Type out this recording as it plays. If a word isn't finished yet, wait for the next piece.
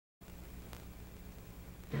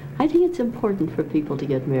I think it's important for people to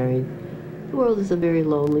get married. The world is a very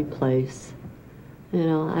lonely place. You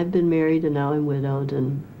know, I've been married and now I'm widowed,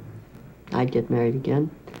 and I'd get married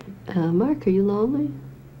again. Mark, are you lonely?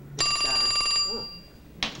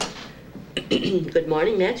 Good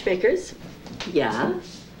morning, matchmakers. Yeah?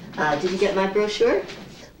 Did you get my brochure?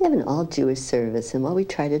 We have an all-Jewish service, and what we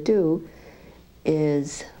try to do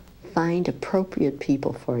is find appropriate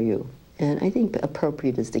people for you. And I think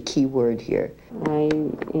appropriate is the key word here. I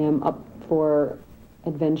am up for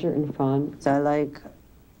adventure and fun. I like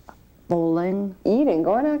bowling. Eating,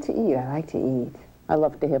 going out to eat. I like to eat. I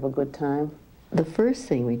love to have a good time. The first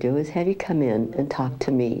thing we do is have you come in and talk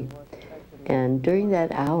to me. And during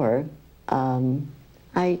that hour,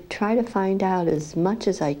 I try to find out as much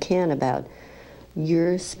as I can about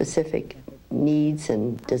your specific needs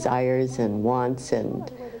and desires and wants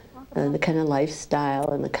and the kind of lifestyle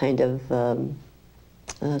and the kind of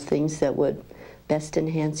things that would best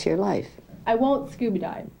enhance your life. I won't scuba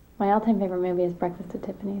dive. My all-time favorite movie is Breakfast at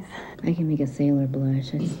Tiffany's. I can make a sailor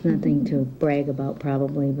blush. It's nothing to brag about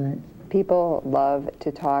probably, but... People love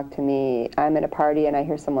to talk to me. I'm at a party and I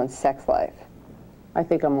hear someone's sex life. I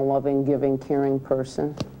think I'm a loving, giving, caring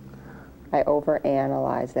person. I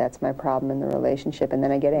overanalyze. That's my problem in the relationship, and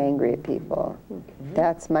then I get angry at people. Okay.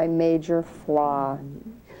 That's my major flaw.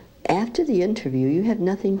 After the interview, you have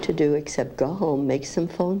nothing to do except go home, make some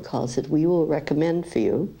phone calls that we will recommend for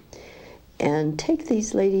you, and take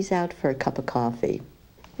these ladies out for a cup of coffee.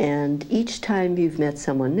 And each time you've met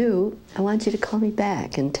someone new, I want you to call me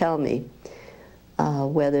back and tell me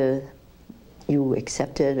whether you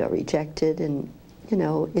accepted or rejected, and, you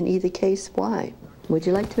know, in either case, why. Would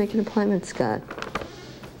you like to make an appointment, Scott?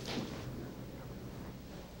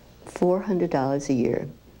 $400 a year.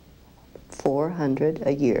 $400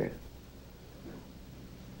 a year.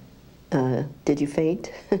 Did you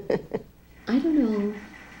faint? I don't know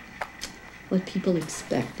what people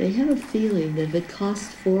expect. They have a feeling that if it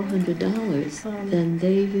costs $400, then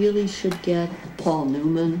they really should get Paul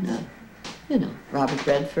Newman, you know, Robert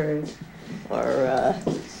Redford, or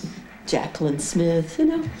Jacqueline Smith, you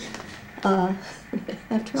know.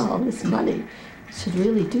 After all this money, should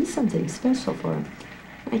really do something special for them.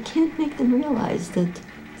 I can't make them realize that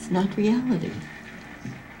it's not reality.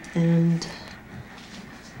 And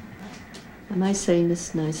am I saying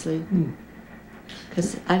this nicely?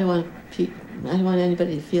 Because I don't want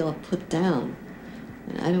anybody to feel put down.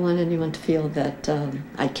 And I don't want anyone to feel that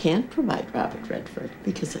I can't provide Robert Redford,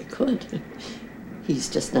 because I could. He's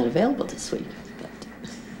just not available this week.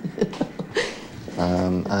 But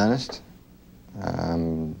honest,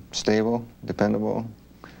 stable, dependable,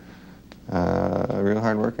 real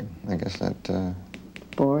hardworking. I guess that.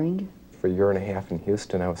 Boring? For a year and a half in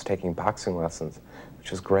Houston, I was taking boxing lessons,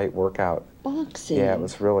 which was a great workout. Boxing? Yeah, it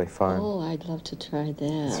was really fun. Oh, I'd love to try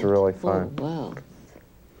that. It's really fun. Oh, wow.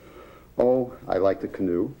 Oh, I like to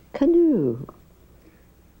canoe. Canoe.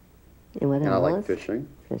 And what else? And I like fishing.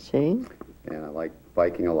 Fishing. And I like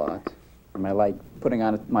biking a lot. I like putting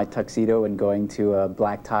on my tuxedo and going to a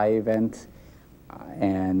black tie event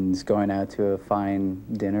and going out to a fine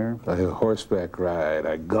dinner. I horseback ride,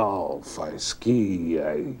 I golf, I ski,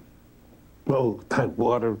 I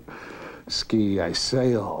water ski, I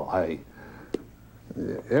sail,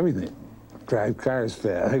 everything. Drive cars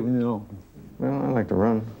fast, you know. Well, I like to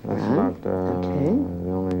run. That's about the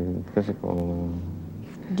only physical...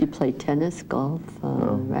 Do you play tennis, golf,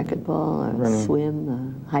 racquetball, or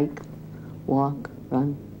swim, hike, walk,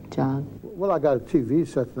 run, jog? Well, I got a TV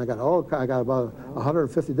set, and I got about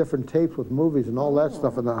 150 different tapes with movies and all that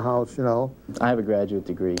stuff in the house, you know. I have a graduate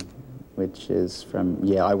degree, which is from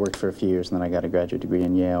Yale. I worked for a few years, and then I got a graduate degree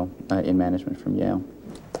in Yale, in management from Yale.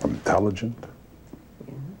 Intelligent.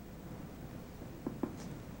 Yeah.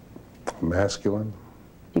 Masculine.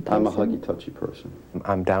 I'm a huggy, touchy person.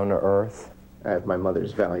 I'm down to earth. I have my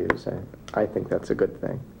mother's values, and I think that's a good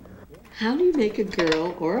thing. How do you make a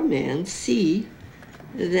girl or a man see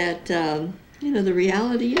that, you know, the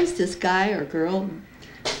reality is this guy or girl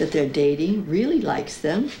that they're dating really likes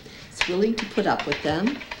them, is willing to put up with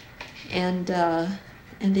them, and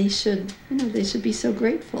they should, you know, they should be so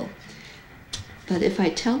grateful. But if I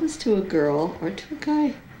tell this to a girl or to a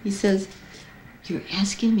guy, he says, "You're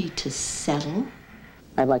asking me to settle?"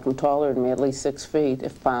 I'd like them taller than me, at least 6 feet,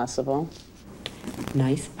 if possible.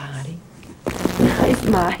 Nice body. Nice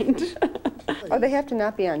mind. Oh, they have to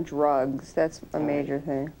not be on drugs. That's a major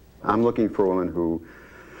thing. I'm looking for a woman who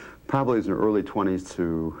probably is in her early 20s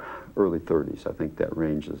to early 30s. I think that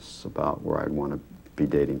range is about where I'd want to be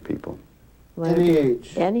dating people. Any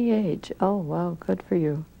age. Any age. Oh, wow, good for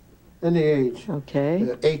you. Any age.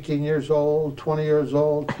 Okay. 18 years old, 20 years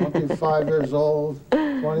old, 25 years old.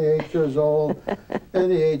 28 years old,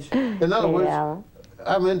 any age. In other words,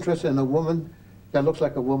 I'm interested in a woman that looks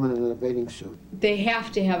like a woman in a bathing suit. They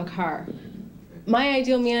have to have a car. My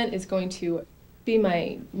ideal man is going to be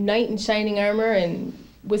my knight in shining armor and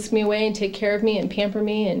whisk me away and take care of me and pamper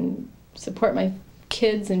me and support my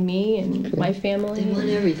kids and me and my family. They want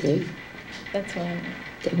everything. That's what I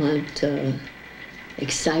want. They want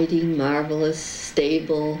exciting, marvelous,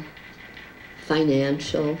 stable,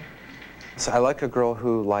 financial. So I like a girl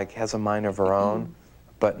who has a mind of her own,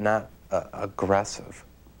 but not aggressive.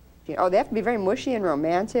 Oh, they have to be very mushy and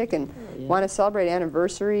romantic and want to celebrate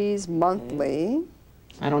anniversaries monthly.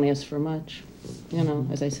 I don't ask for much. You know,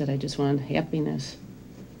 as I said, I just want happiness.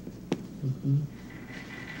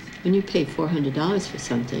 When you pay $400 for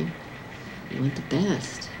something, you want the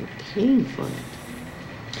best. You're paying for it.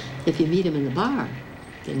 If you meet him in the bar,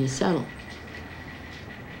 then you settle.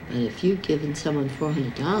 But if you've given someone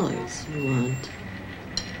 $400, you want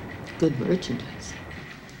good merchandise.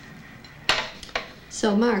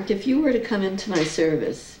 So, Mark, if you were to come into my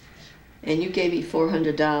service and you gave me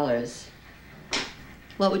 $400,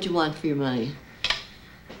 what would you want for your money?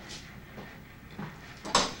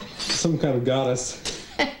 Some kind of goddess.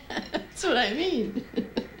 That's what I mean.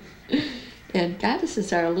 And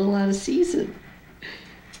goddesses are a little out of season.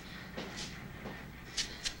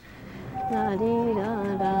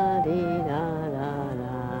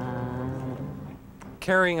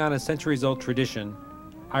 Carrying on a centuries-old tradition,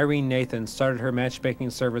 Irene Nathan started her matchmaking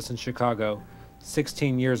service in Chicago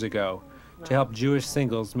 16 years ago to help Jewish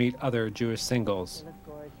singles meet other Jewish singles.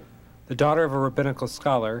 The daughter of a rabbinical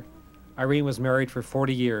scholar, Irene was married for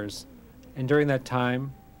 40 years, and during that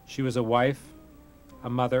time, she was a wife, a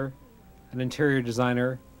mother, an interior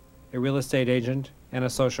designer, a real estate agent, and a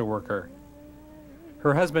social worker.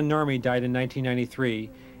 Her husband Normie died in 1993,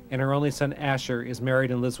 and her only son Asher is married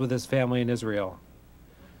and lives with his family in Israel.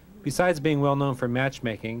 Besides being well known for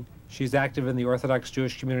matchmaking, she's active in the Orthodox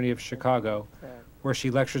Jewish community of Chicago, where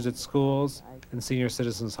she lectures at schools and senior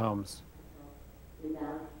citizens' homes.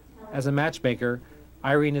 As a matchmaker,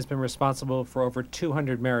 Irene has been responsible for over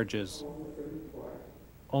 200 marriages.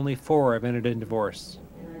 Only 4 have ended in divorce.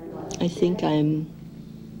 I think I'm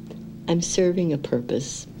serving a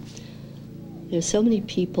purpose. There's so many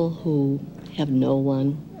people who have no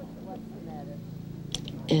one,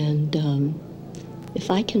 and if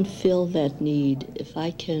I can fill that need, if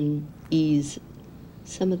I can ease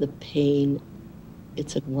some of the pain,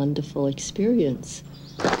 it's a wonderful experience.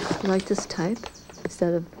 You like this type? Is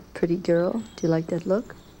that a pretty girl? Do you like that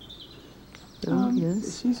look? No,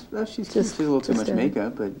 yes. She's cute. She's a little too much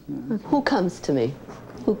makeup, but. Who comes to me?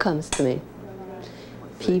 Who comes to me?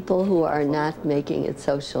 People who are not making it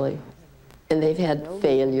socially, and they've had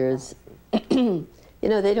failures. You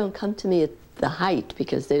know, they don't come to me at the height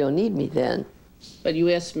because they don't need me then. But you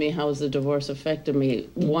asked me how has the divorce affected me.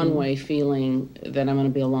 One way, feeling that I'm going to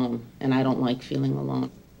be alone, and I don't like feeling alone.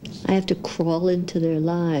 I have to crawl into their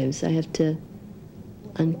lives. I have to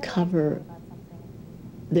uncover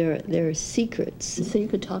their secrets, so you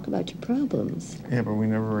could talk about your problems. Yeah, but we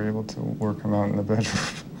never were able to work them out in the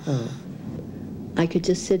bedroom. Oh. I could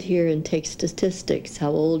just sit here and take statistics. How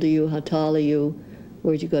old are you? How tall are you?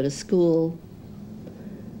 Where'd you go to school?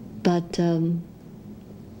 But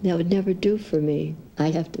that would never do for me. I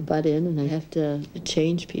have to butt in and I have to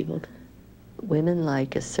change people. Women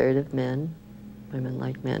like assertive men. Women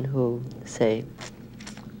like men who say,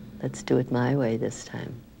 let's do it my way this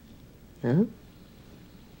time. Huh?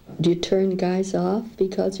 Do you turn guys off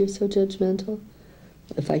because you're so judgmental?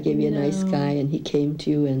 If I gave you a nice guy and he came to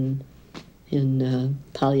you in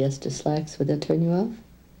polyester slacks, would that turn you off?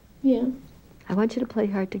 Yeah. I want you to play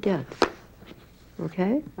hard to get.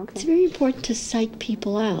 Okay? It's very important to psych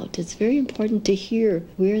people out. It's very important to hear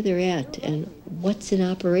where they're at and what's in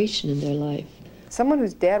operation in their life. Someone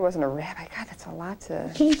whose dad wasn't a rabbi, God, that's a lot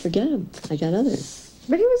to... Okay, forget him. I got others.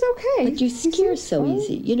 But he was okay. But you scare so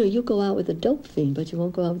easy. You know, you'll go out with a dope fiend, but you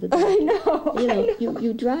won't go out with a dope I know. You know,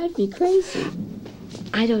 you drive me crazy.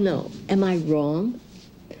 I don't know. Am I wrong?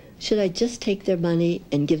 Should I just take their money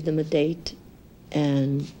and give them a date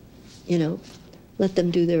and, you know, let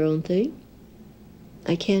them do their own thing?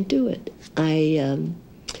 I can't do it.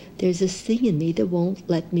 There's this thing in me that won't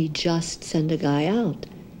let me just send a guy out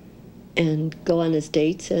and go on his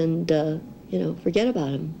dates and, you know, forget about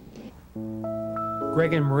him.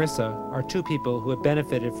 Greg and Marissa are 2 people who have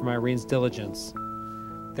benefited from Irene's diligence.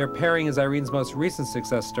 Their pairing is Irene's most recent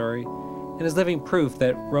success story and is living proof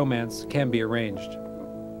that romance can be arranged.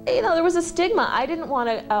 You know, there was a stigma. I didn't want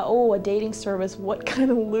to, a dating service. What kind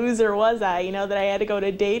of loser was I, you know, that I had to go to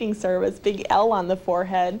a dating service, big L on the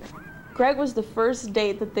forehead. Greg was the first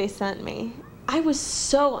date that they sent me. I was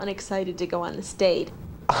so unexcited to go on this date.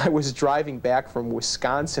 I was driving back from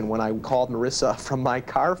Wisconsin when I called Marissa from my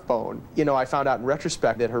car phone. You know, I found out in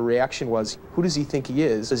retrospect that her reaction was, who does he think he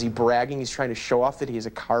is? Is he bragging? He's trying to show off that he has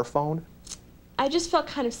a car phone? I just felt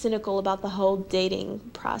kind of cynical about the whole dating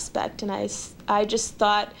prospect, and I just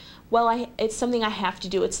thought, well, it's something I have to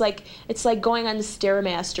do. It's like going on the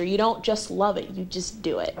Stairmaster. You don't just love it, you just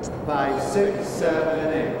do it. 5, 6,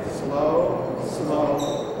 7, 8, slow,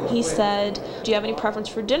 slow. He said, do you have any preference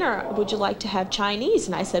for dinner? Would you like to have Chinese?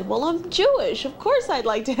 And I said, well, I'm Jewish. Of course I'd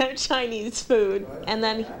like to have Chinese food. And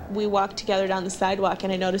then we walked together down the sidewalk,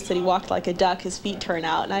 and I noticed that he walked like a duck, his feet turn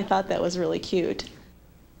out, and I thought that was really cute.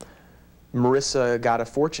 Marissa got a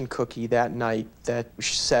fortune cookie that night that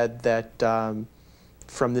said that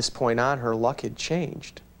from this point on, her luck had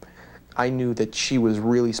changed. I knew that she was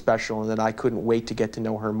really special and that I couldn't wait to get to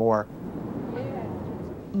know her more.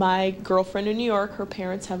 My girlfriend in New York, her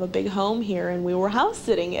parents have a big home here, and we were house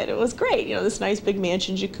sitting it. It was great, you know, this nice big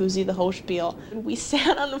mansion, jacuzzi, the whole spiel. We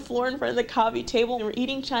sat on the floor in front of the coffee table and we're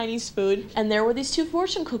eating Chinese food, and there were these 2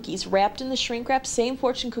 fortune cookies wrapped in the shrink wrap, same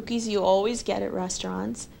fortune cookies you always get at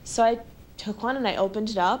restaurants. So I took one and I opened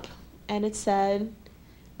it up, and it said,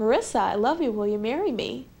 Marissa, I love you, will you marry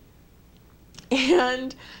me?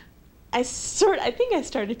 And I think I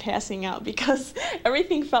started passing out because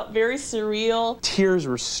everything felt very surreal. Tears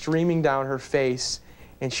were streaming down her face,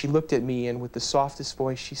 and she looked at me, and with the softest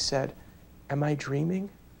voice she said, am I dreaming?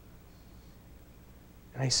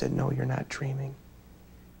 And I said, no, you're not dreaming.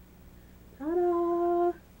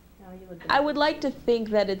 Ta-da! I would like to think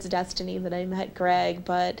that it's destiny that I met Greg,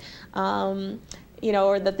 but you know,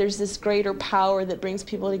 or that there's this greater power that brings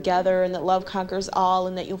people together and that love conquers all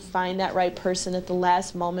and that you'll find that right person at the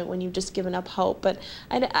last moment when you've just given up hope. But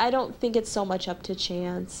I don't think it's so much up to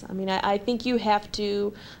chance. I mean, I think you have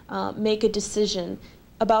to make a decision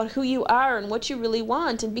about who you are and what you really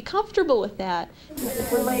want and be comfortable with that.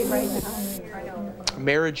 We're late right now. I know.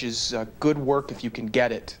 Marriage is good work if you can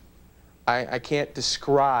get it. I can't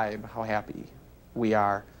describe how happy we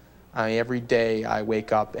are. Every day I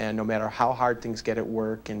wake up, and no matter how hard things get at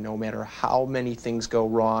work and no matter how many things go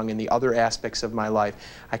wrong in the other aspects of my life,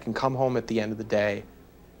 I can come home at the end of the day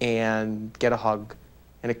and get a hug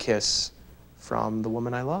and a kiss from the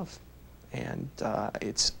woman I love. And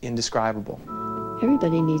it's indescribable.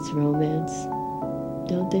 Everybody needs romance,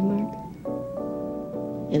 don't they, Mark?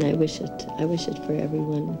 And I wish it for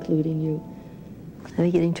everyone, including you. I'm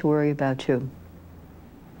beginning to worry about you.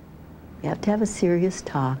 You have to have a serious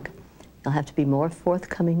talk. You'll have to be more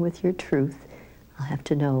forthcoming with your truth. I'll have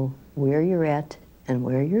to know where you're at and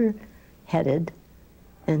where you're headed.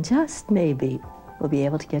 And just maybe we'll be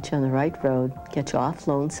able to get you on the right road, get you off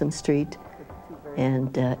Lonesome Street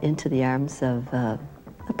and into the arms of a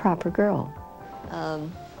proper girl.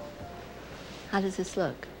 How does this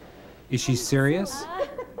look? Is she serious?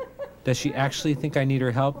 Does she actually think I need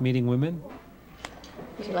her help meeting women?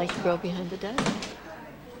 Would you like to go behind the desk?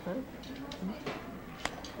 Huh?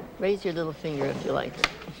 Raise your little finger if you like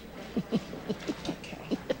it.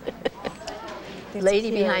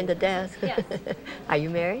 Lady behind the desk. Yes. Are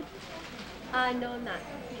you married? No, I'm not.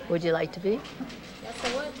 Would you like to be? Yes,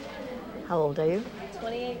 I would. How old are you?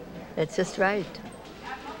 28. That's just right.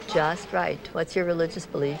 Just right. What's your religious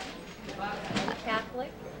belief? I'm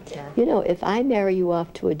Catholic. You know, if I marry you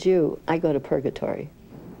off to a Jew, I go to purgatory.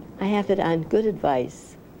 I have it on good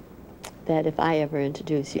advice that if I ever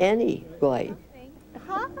introduce any boy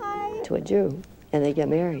to a Jew and they get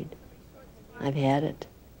married, I've had it.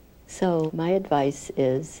 So my advice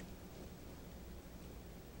is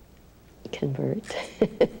convert.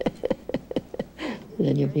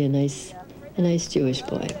 Then you'll be a nice Jewish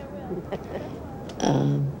boy.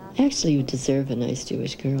 Actually, you deserve a nice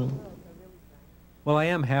Jewish girl. Well, I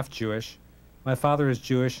am half Jewish. My father is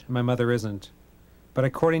Jewish and my mother isn't. But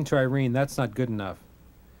according to Irene, that's not good enough.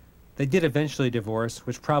 They did eventually divorce,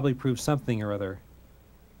 which probably proved something or other.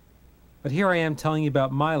 But here I am telling you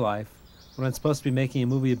about my life when I'm supposed to be making a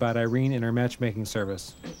movie about Irene and her matchmaking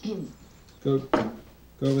service. Go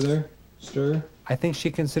over there, stir. I think she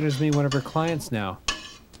considers me one of her clients now.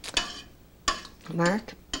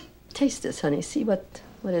 Mark, taste this, honey. See what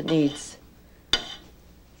it needs.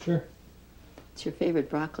 Sure. It's your favorite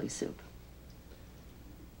broccoli soup.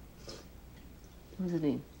 What does it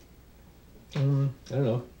need? I don't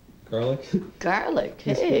know. Garlic? Garlic,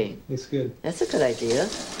 hey. Looks good. That's a good idea.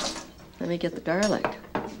 Let me get the garlic.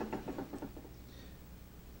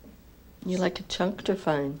 You like it chunked or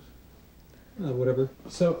fine? Whatever.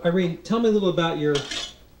 So, Irene, tell me a little about your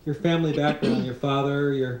family background, your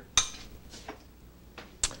father, your...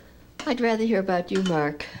 I'd rather hear about you,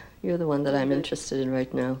 Mark. You're the one that I'm interested in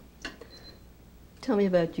right now. Tell me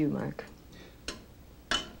about you, Mark.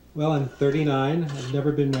 Well, I'm 39. I've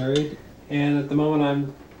never been married. And at the moment,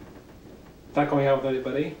 I'm not going out with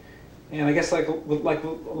anybody. And I guess like a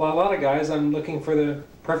lot of guys, I'm looking for the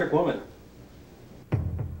perfect woman.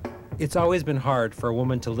 It's always been hard for a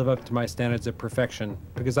woman to live up to my standards of perfection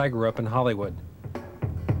because I grew up in Hollywood.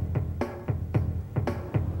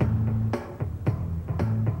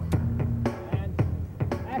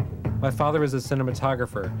 My father was a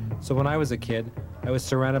cinematographer, so when I was a kid, I was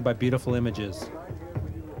surrounded by beautiful images.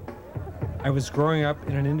 I was growing up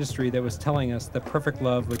in an industry that was telling us that perfect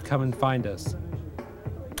love would come and find us.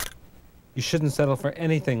 You shouldn't settle for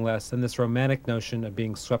anything less than this romantic notion of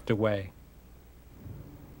being swept away.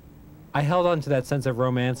 I held on to that sense of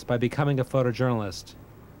romance by becoming a photojournalist.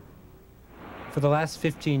 For the last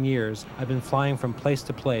 15 years, I've been flying from place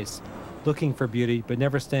to place, looking for beauty, but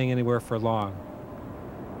never staying anywhere for long.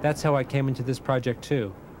 That's how I came into this project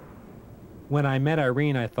too. When I met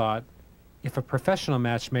Irene, I thought, if a professional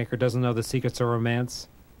matchmaker doesn't know the secrets of romance,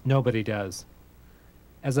 nobody does.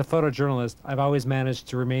 As a photojournalist, I've always managed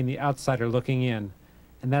to remain the outsider looking in,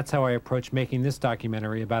 and that's how I approached making this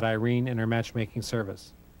documentary about Irene and her matchmaking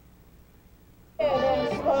service. And then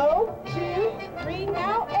slow, 2, 3,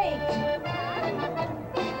 now 8.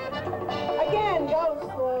 Again, go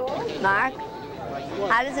slow. Mark,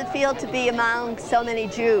 how does it feel to be among so many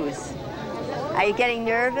Jews? Are you getting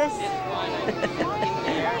nervous?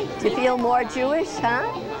 Do you feel more Jewish, huh?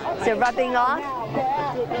 Is it rubbing off?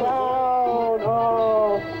 No,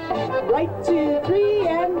 no. Right, 2, 3,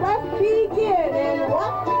 and left begin. And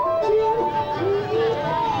 1, 2, 3.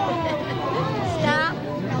 Stop.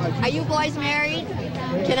 Are you boys married?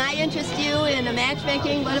 Can I interest you in a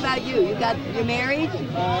matchmaking? What about you? You're married?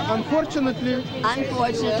 Unfortunately.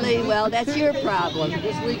 Unfortunately, well, that's your problem.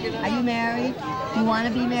 Are you married? Do you want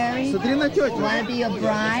to be married? You want to be a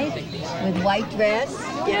bride with white dress?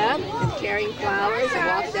 Yeah, and carrying flowers and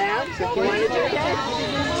walk down? You want to do that?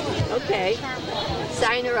 Okay.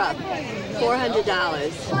 Sign her up.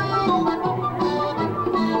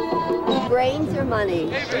 $400. Brains or money?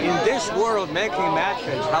 In this world, making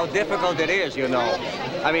matches, how difficult it is, you know.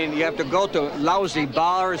 I mean, you have to go to lousy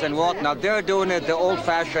bars and whatnot. They're doing it the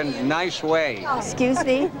old-fashioned, nice way. Excuse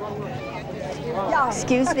me?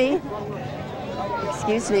 Excuse me?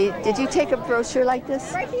 Excuse me, did you take a brochure like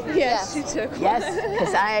this? Yes, she took one. Yes,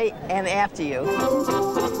 because I am after you.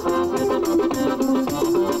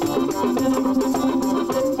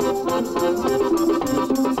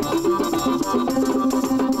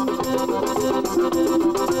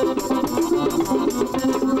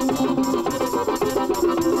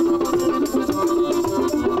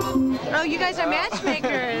 Oh, you guys are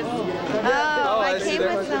matchmakers. Oh, I came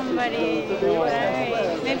with somebody. All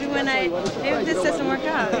right. Maybe if this doesn't work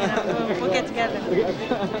out, you know, we'll get together.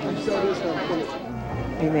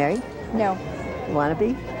 Are you married? No. You want to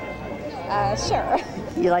be? Sure.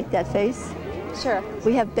 You like that face? Sure.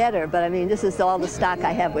 We have better, but I mean, this is all the stock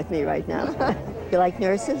I have with me right now. You like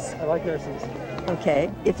nurses? I like nurses.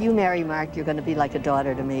 Okay. If you marry Mark, you're going to be like a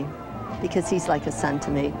daughter to me, because he's like a son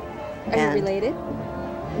to me. Are you related?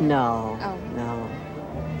 No. Oh. No.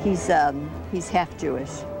 He's half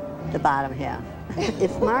Jewish, the bottom half.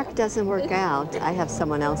 If Mark doesn't work out, I have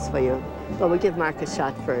someone else for you. But we'll give Mark a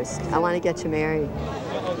shot first. I want to get you married.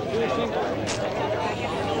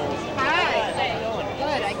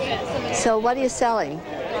 So what are you selling?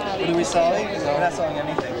 What are we selling? We're not selling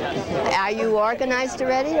anything yet. Are you organized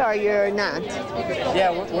already, or you're not?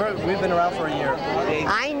 Yeah, we've been around for a year.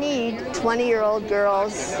 I need 20-year-old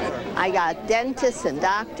girls. I got dentists and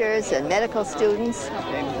doctors and medical students.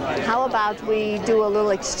 How about we do a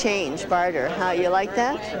little exchange, barter? How, you like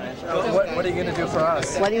that? What are you going to do for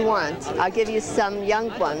us? What do you want? I'll give you some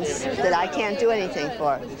young ones that I can't do anything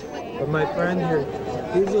for. But my friend here,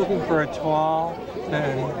 he's looking for a tall,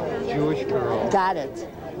 thin, Jewish girl. Got it.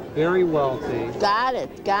 Very wealthy. Got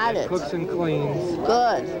it, got it. Cooks and cleans.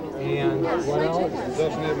 Good. And what else?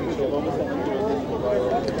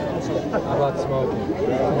 How about smoking?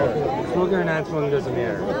 Smoking or not smoking doesn't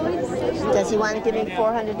matter. Does he want to give me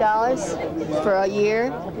 $400 for a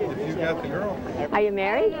year? If you got the girl. Are you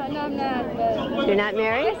married? No, I'm not. But You're not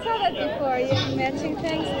married? I saw that before. You have matching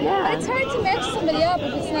things. Yeah. It's hard to match somebody up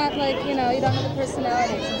if it's not like, you know, you don't have the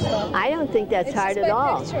personalities and stuff. I don't think that's hard at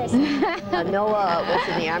all. Noah was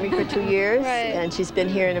in the Army for 2 years, and she's been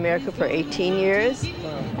here in America for 18 years.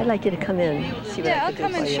 I'd like you to come in, see what I I'll can do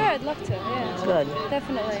come in. for you. Sure, I'd love to. Yeah. Good.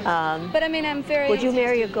 Definitely. But I mean, I'm very. Would you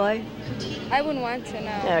marry a guy? I wouldn't want to,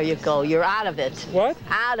 no. There you go. You're out of it. What?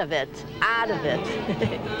 Out of it. Out of it.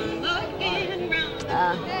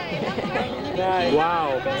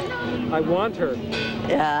 Wow. I want her.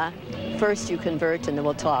 Yeah. first you convert and then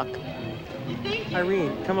we'll talk.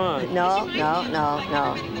 Irene, come on. No.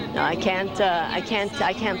 I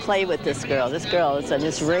can't play with this girl. This girl is an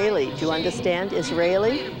Israeli. Do you understand?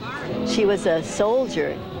 Israeli? She was a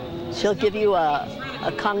soldier. She'll give you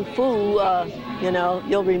a kung fu, you know,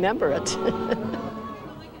 you'll remember it.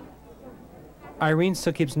 Irene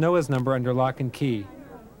still keeps Noah's number under lock and key.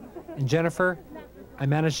 And Jennifer, I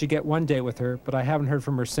managed to get one date with her, but I haven't heard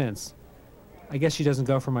from her since. I guess she doesn't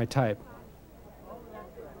go for my type.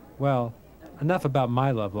 Well, enough about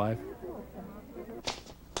my love life.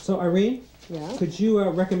 So Irene, yeah? Could you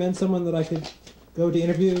recommend someone that I could go to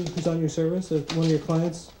interview who's on your service, one of your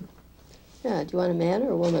clients? Yeah, do you want a man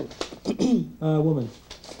or a woman? Woman.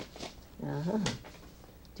 Uh-huh. Do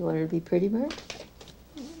you want her to be pretty, Mark?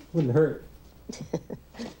 Wouldn't hurt.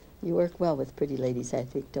 You work well with pretty ladies, I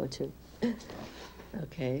think, don't you?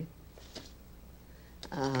 Okay.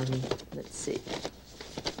 Let's see.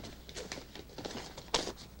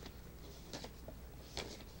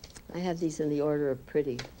 I have these in the order of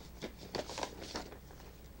pretty.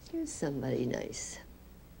 Here's somebody nice.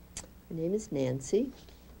 Her name is Nancy.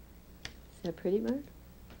 Is that pretty, Mark?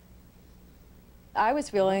 I was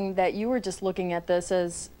feeling that you were just looking at this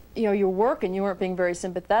as, you know, your work, and you weren't being very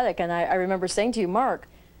sympathetic. And I remember saying to you, Mark,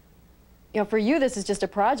 you know, for you this is just a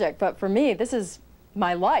project, but for me this is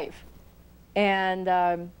my life. And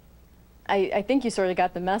I think you sort of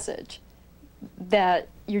got the message that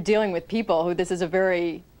you're dealing with people who this is a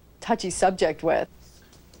very touchy subject with.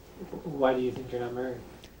 Why do you think you're not married?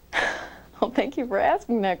 Well, thank you for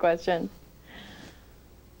asking that question.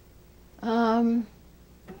 You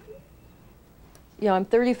know, I'm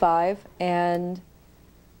 35 and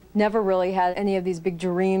never really had any of these big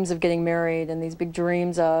dreams of getting married and these big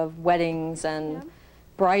dreams of weddings and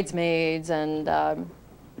bridesmaids and,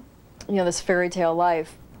 you know, this fairy tale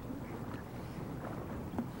life.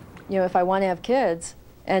 You know, if I want to have kids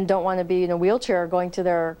and don't want to be in a wheelchair going to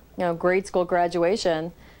their, you know, grade school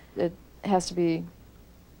graduation, it has to be,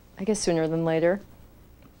 I guess, sooner than later.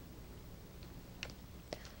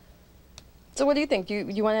 So what do you think? Do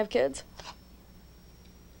you want to have kids?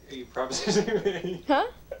 Are you proposing me? Huh?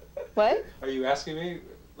 What? Are you asking me,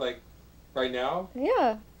 like, right now?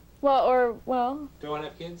 Yeah. Well, Do I want to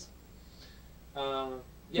have kids? Yeah.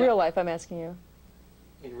 Real life, I'm asking you.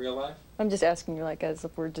 In real life? I'm just asking you, like, as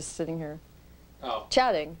if we're just sitting here. Oh.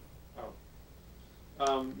 Chatting.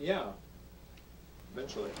 Oh. Yeah.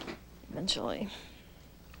 Eventually. Eventually.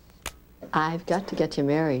 I've got to get you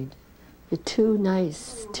married. You're too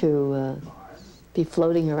nice to be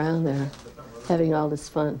floating around there, having all this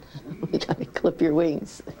fun. We gotta clip your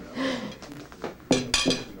wings. Do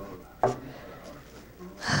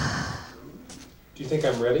you think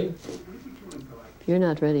I'm ready? You're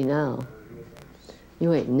not ready now.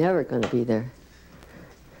 You ain't never gonna be there.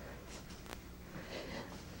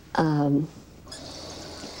 Are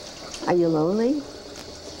you lonely?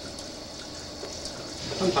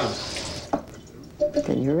 Sometimes.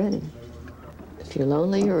 Then you're ready. If you're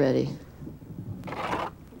lonely, you're ready.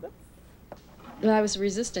 I was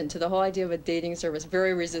resistant to the whole idea of a dating service,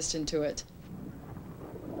 very resistant to it.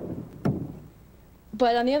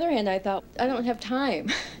 But on the other hand, I thought, I don't have time.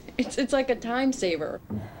 It's like a time saver.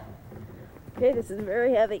 Okay, this is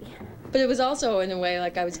very heavy. But it was also, in a way,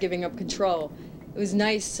 like I was giving up control. It was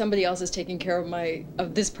nice somebody else is taking care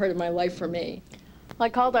of this part of my life for me. I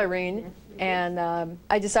called Irene, and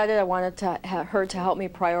I decided I wanted her to help me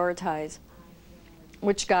prioritize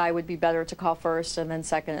which guy would be better to call first, and then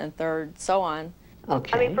second and third, so on.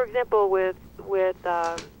 Okay. I mean, for example, with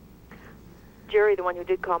Jerry, the one who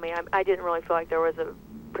did call me, I didn't really feel like there was a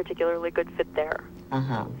particularly good fit there.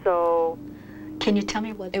 Uh-huh. So, can you tell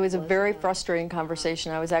me what it was? A very frustrating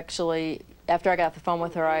conversation. I was actually, after I got off the phone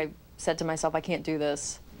with her, I said to myself, I can't do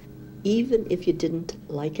this. Even if you didn't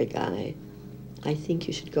like a guy, I think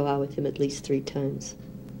you should go out with him at least 3 times.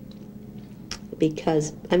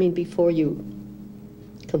 Because, I mean, before you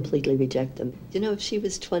completely reject them. You know, if she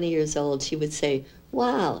was 20 years old, she would say,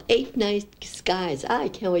 wow, 8 nice guys, I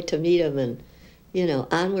can't wait to meet them, and, you know,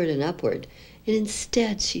 onward and upward. And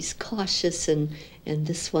instead, she's cautious, and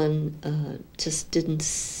this one just didn't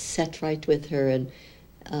set right with her. And,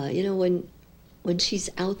 you know, when she's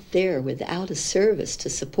out there without a service to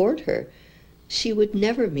support her, she would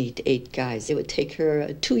never meet 8 guys. It would take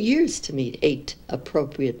her 2 years to meet 8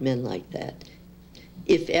 appropriate men like that,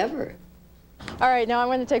 if ever. All right, now I'm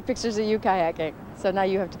going to take pictures of you kayaking. So now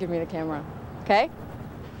you have to give me the camera, okay?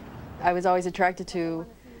 I was always attracted to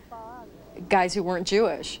guys who weren't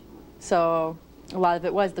Jewish. So a lot of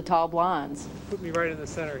it was the tall blondes. Put me right in the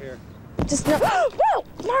center here. Just no. Whoa,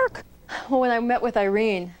 Mark! Well, when I met with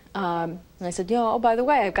Irene, And I said, you know, oh, by the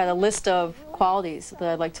way, I've got a list of qualities that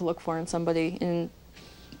I'd like to look for in somebody. And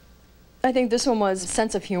I think this one was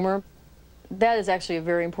sense of humor. That is actually a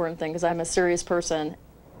very important thing because I'm a serious person.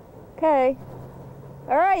 Okay.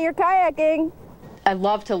 All right, you're kayaking. I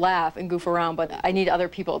love to laugh and goof around, but I need other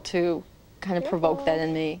people to kind of provoke that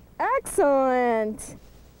in me. Excellent.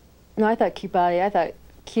 No, I thought cute body. I thought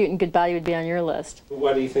cute and good body would be on your list.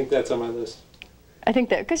 Why do you think that's on my list? I think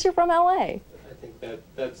that because you're from LA. I think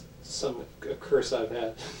that's a curse I've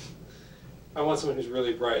had. I want someone who's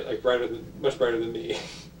really bright, like much brighter than me,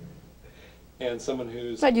 and someone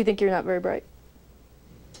who's. Why do you think you're not very bright?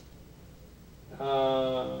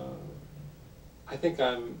 I think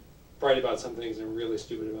I'm bright about some things and really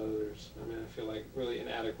stupid about others. I mean, I feel like really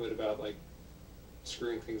inadequate about like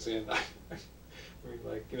screwing things in. I mean,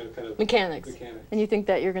 like, you know, kind of Mechanics. And you think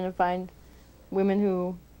that you're going to find women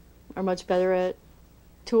who are much better at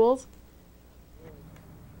tools?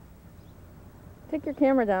 Take your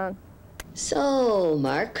camera down. So,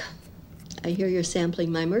 Mark, I hear you're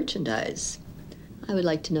sampling my merchandise. I would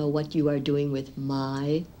like to know what you are doing with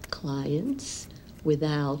my clients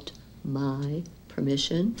without my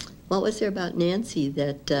permission. What was there about Nancy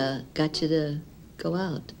that got you to go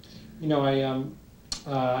out? You know,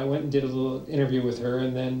 I went and did a little interview with her,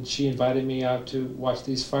 and then she invited me out to watch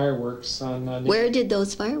these fireworks on... Where did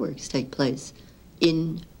those fireworks take place?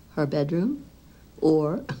 In her bedroom?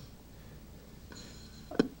 Or?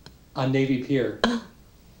 On Navy Pier.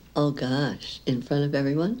 Oh gosh, in front of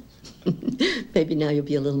everyone? Maybe now you'll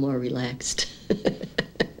be a little more relaxed.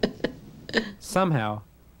 Somehow,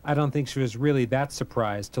 I don't think she was really that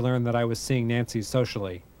surprised to learn that I was seeing Nancy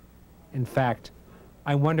socially. In fact,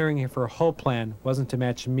 I'm wondering if her whole plan wasn't to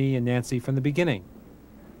match me and Nancy from the beginning.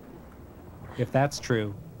 If that's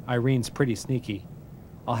true, Irene's pretty sneaky.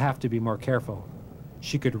 I'll have to be more careful.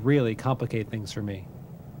 She could really complicate things for me.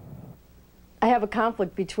 I have a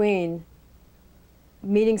conflict between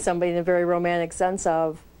meeting somebody in a very romantic sense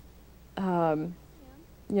of, you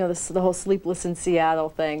know, the whole Sleepless in Seattle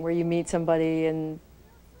thing, where you meet somebody and,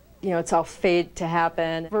 you know, it's all fate to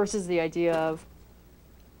happen, versus the idea of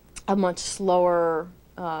a much slower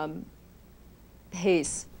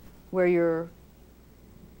pace, where you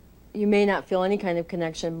may not feel any kind of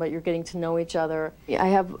connection, but you're getting to know each other. I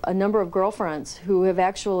have a number of girlfriends who have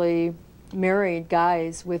actually married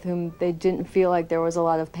guys with whom they didn't feel like there was a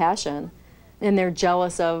lot of passion. And they're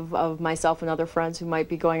jealous of myself and other friends who might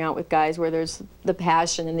be going out with guys where there's the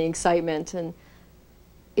passion and the excitement. And,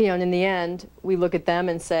 you know, and in the end, we look at them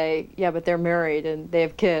and say, yeah, but they're married and they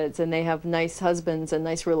have kids and they have nice husbands and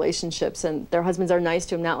nice relationships, and their husbands are nice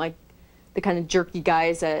to them, not like the kind of jerky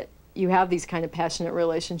guys that you have these kind of passionate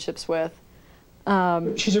relationships with.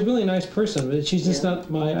 She's a really nice person, but she's just not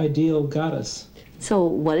my ideal goddess. So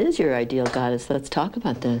what is your ideal goddess? Let's talk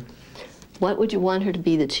about that. What would you want her to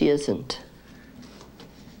be that she isn't?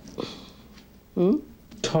 Hmm?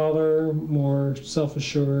 Taller, more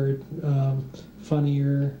self-assured,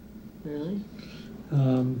 funnier. Really?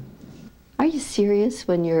 Are you serious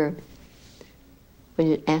when you're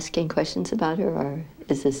asking questions about her, or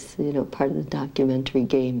is this, you know, part of the documentary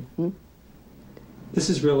game? Hmm? This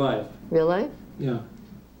is real life. Real life? Yeah.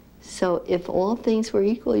 So if all things were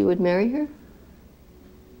equal, you would marry her?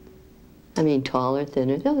 I mean, taller,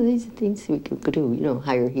 thinner. No, these are things we could do. You know,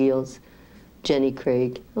 higher heels, Jenny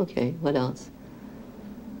Craig. Okay, what else?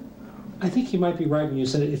 I think you might be right when you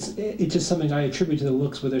said it. It's just something I attribute to the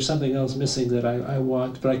looks, but there's something else missing that I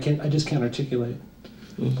want, but I just can't articulate.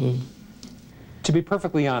 Mm-hmm. To be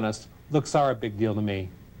perfectly honest, looks are a big deal to me.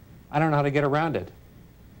 I don't know how to get around it.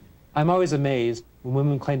 I'm always amazed when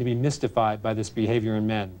women claim to be mystified by this behavior in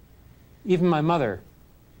men. Even my mother.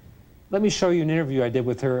 Let me show you an interview I did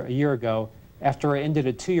with her a year ago after I ended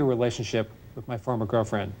a 2-year relationship with my former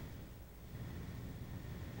girlfriend.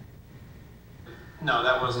 No,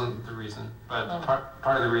 that wasn't the reason. But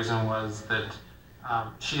part of the reason was that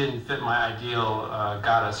she didn't fit my ideal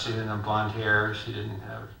goddess. She didn't have blonde hair. She didn't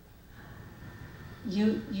have...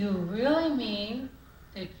 You really mean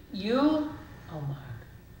that you... Oh, Mark,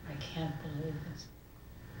 I can't believe this.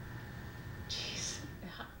 Jeez.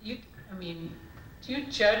 I mean, do you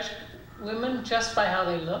judge women just by how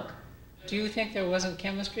they look? Do you think there wasn't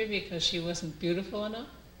chemistry because she wasn't beautiful enough?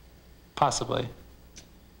 Possibly.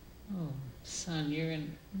 Oh, son, you're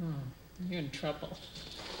in trouble.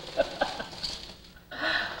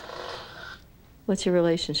 What's your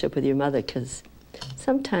relationship with your mother? Because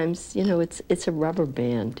sometimes, you know, it's a rubber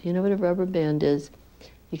band. You know what a rubber band is?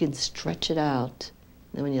 You can stretch it out,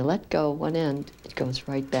 and when you let go one end, it goes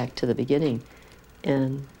right back to the beginning.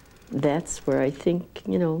 And that's where I think,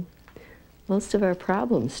 you know, Most of our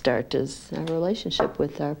problems start as our relationship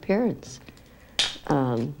with our parents.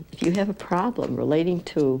 If you have a problem relating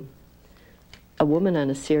to a woman on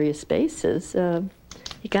a serious basis,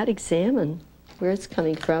 you got to examine where it's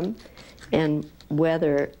coming from and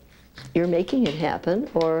whether you're making it happen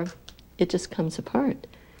or it just comes apart.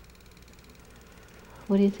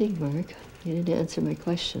 What do you think, Mark? You didn't answer my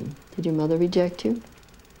question. Did your mother reject you?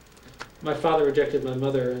 My father rejected my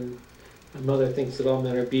mother, and my mother thinks that all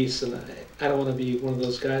men are beasts, and I don't want to be one of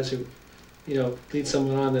those guys who, you know, leads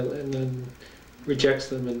someone on and then rejects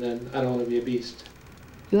them, and then I don't want to be a beast.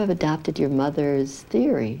 You have adopted your mother's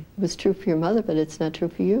theory. It was true for your mother, but it's not true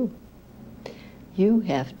for you. You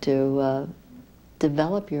have to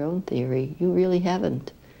develop your own theory. You really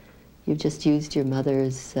haven't. You've just used your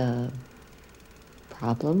mother's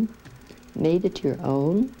problem, made it your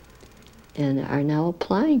own, and are now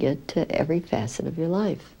applying it to every facet of your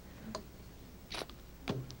life.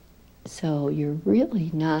 So you're really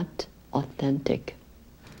not authentic.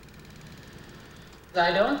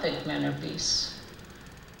 I don't think men are beasts.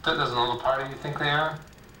 That doesn't all the part of you think they are?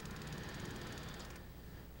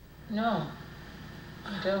 No,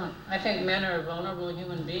 I don't. I think men are vulnerable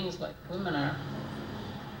human beings like women are.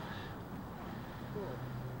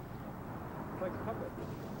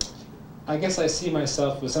 I guess I see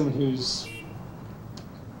myself as someone who's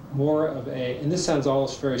more of a, and this sounds all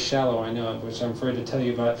very shallow, I know, which I'm afraid to tell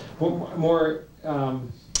you about, more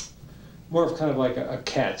of kind of like a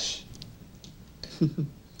catch.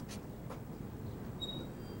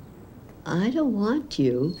 I don't want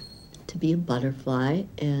you to be a butterfly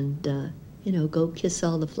and, you know, go kiss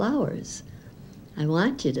all the flowers. I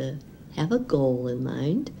want you to have a goal in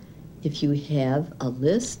mind. If you have a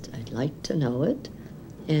list, I'd like to know it.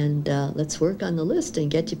 And let's work on the list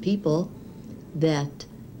and get you people that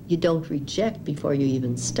you don't reject before you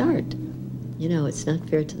even start. You know, it's not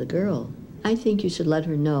fair to the girl. I think you should let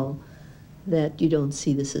her know that you don't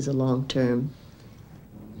see this as a long-term.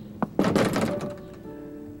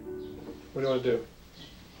 What do you want to do?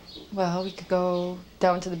 Well, we could go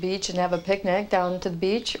down to the beach and have a picnic down to the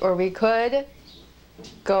beach, or we could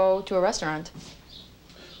go to a restaurant.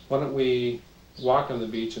 Why don't we walk on the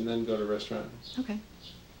beach and then go to a restaurant? Okay.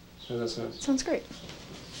 So that sounds. Sounds great.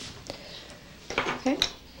 Okay.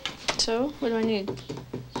 So, what do I need?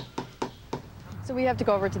 So we have to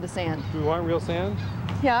go over to the sand. Do we want real sand?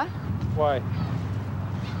 Yeah, Why?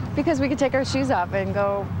 because we could take our shoes off and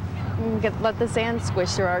go and let the sand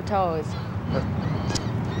squish through our toes.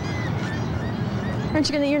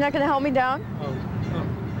 You're not gonna help me down?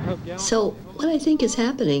 So what I think is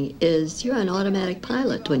happening is you're on automatic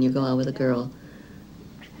pilot when you go out with a girl.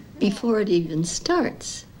 Before it even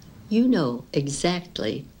starts, you know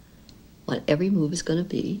exactly what every move is going to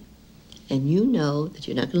be, and you know that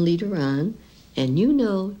you're not going to lead her on, and you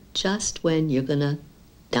know just when you're going to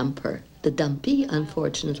dump her. The dumpee,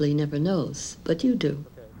 unfortunately, never knows, but you do.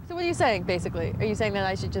 So what are you saying, basically? Are you saying that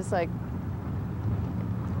I should just, like,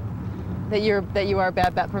 that you are a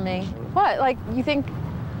bad bet for me? What? Like, you think,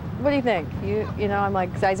 what do you think? You know, I'm,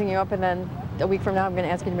 like, sizing you up, and then a week from now I'm going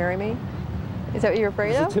to ask you to marry me? Is that what you're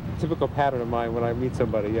afraid of? It's a typical pattern of mine when I meet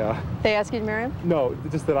somebody, yeah. They ask you to marry him? No,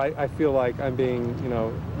 just that I feel like I'm being, you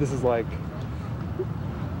know, this is like,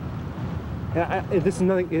 this is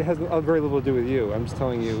nothing, it has very little to do with you. I'm just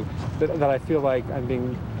telling you that I feel like I'm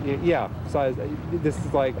being, yeah, so this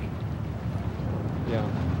is like, yeah.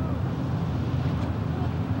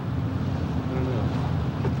 I don't know.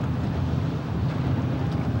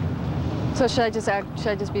 So should I just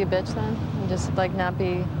be a bitch then? And just, like,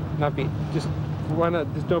 why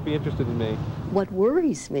not, just don't be interested in me. What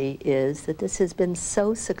worries me is that this has been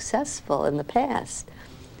so successful in the past,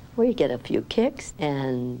 where you get a few kicks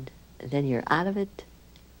and then you're out of it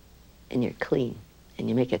and you're clean. And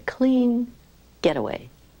you make a clean getaway.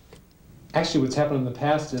 Actually, what's happened in the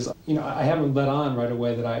past is, you know, I haven't let on right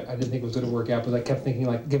away that I didn't think it was going to work out, but I kept thinking,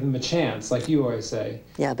 like, give them a chance, like you always say.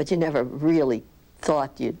 Yeah, but you never really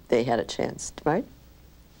thought they had a chance, right?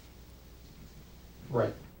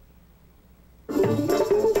 Right.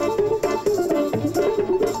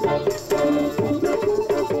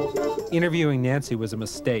 Interviewing Nancy was a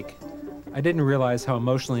mistake. I didn't realize how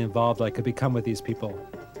emotionally involved I could become with these people.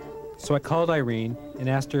 So I called Irene and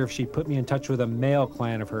asked her if she'd put me in touch with a male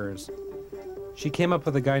client of hers. She came up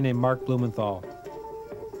with a guy named Mark Blumenthal.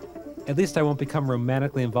 At least I won't become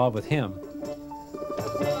romantically involved with him.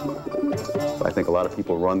 I think a lot of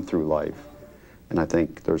people run through life, and I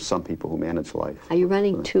think there's some people who manage life. Are you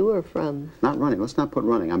running to or from? Not running. Let's not put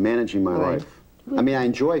running. I'm managing my life. I mean, I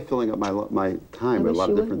enjoy filling up my time with a lot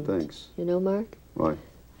of different things. You know, Mark? Why?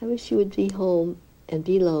 I wish you would be home and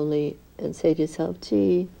be lonely and say to yourself,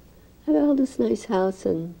 gee, I have all this nice house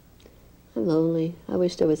and I'm lonely. I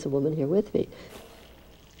wish there was a woman here with me.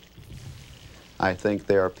 I think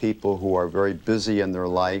there are people who are very busy in their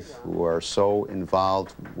life, who are so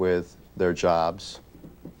involved with their jobs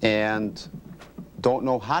and don't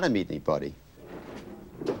know how to meet anybody.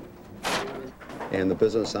 And the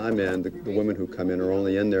business I'm in, the women who come in are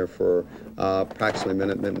only in there for approximately a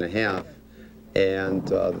minute, minute and a half. And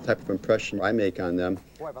the type of impression I make on them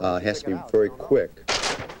has to be very quick.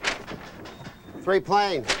 3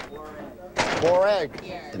 plain, 4 egg.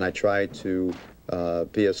 And I try to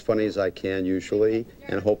be as funny as I can usually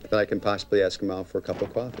and hope that I can possibly ask them out for a cup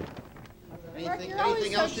of coffee. Anything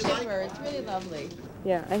else you like? It's really lovely.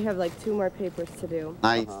 Yeah, I have like 2 more papers to do.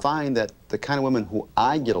 I find that the kind of women who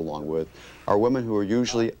I get along with are women who are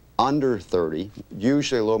usually under 30,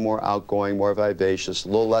 usually a little more outgoing, more vivacious, a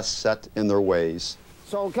little less set in their ways.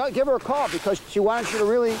 So give her a call because she wants you to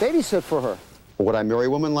really babysit for her. Would I marry a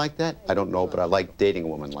woman like that? I don't know, but I like dating a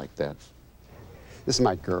woman like that. This is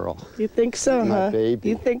my girl. You think so, huh? My baby.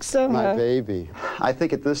 You think so, My huh? baby. I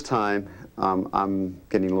think at this time, I'm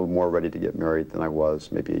getting a little more ready to get married than I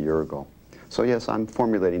was maybe a year ago. So yes, I'm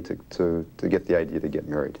formulating to get the idea to get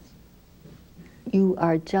married. You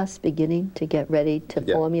are just beginning to get ready to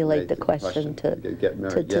formulate the question to get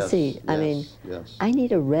married. to see. I mean, I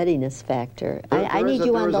need a readiness factor. I need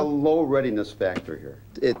you on the... There's a low readiness factor here.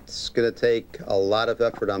 It's going to take a lot of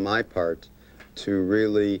effort on my part to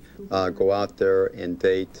really go out there and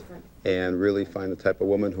date and really find the type of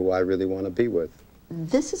woman who I really want to be with.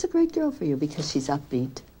 This is a great girl for you because she's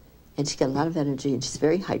upbeat and she's got a lot of energy and she's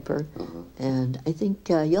very hyper. And I think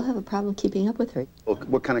you'll have a problem keeping up with her. Well,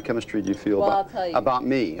 what kind of chemistry do you feel Well, I'll tell you. about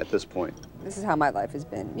me at this point? This is how my life has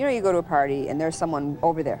been. You know, you go to a party and there's someone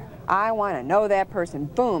over there. I want to know that person,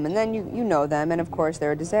 boom, and then you know them, and of course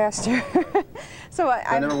they're a disaster. So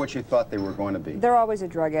They're never what you thought they were going to be. They're always a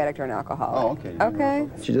drug addict or an alcoholic. Oh, okay.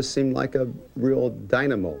 Okay. She just seemed like a real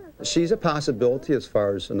dynamo. She's a possibility as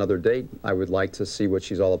far as another date. I would like to see what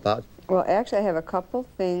she's all about. Well, actually, I have a couple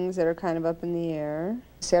things that are kind of up in the air.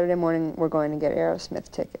 Saturday morning, we're going to get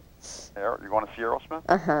Aerosmith tickets. You want to see Aerosmith?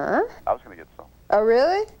 Uh-huh. I was going to get some. Oh,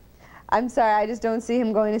 really? I'm sorry, I just don't see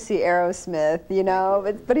him going to see Aerosmith, you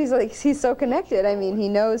know, but he's like, he's so connected. I mean, he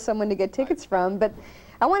knows someone to get tickets from, but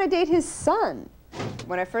I want to date his son.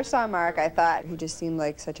 When I first saw Mark, I thought he just seemed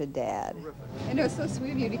like such a dad. And it was so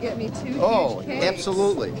sweet of you to get me 2 huge cakes.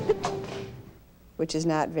 Absolutely. Which is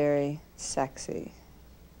not very sexy.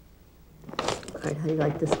 All right, how do you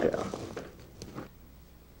like this girl?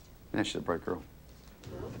 Yeah, she's a bright girl.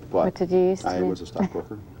 What did you used to I do? was a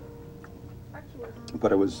stockbroker.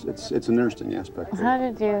 But it's an interesting aspect. How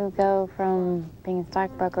did you go from being a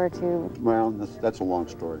stockbroker to Well, that's a long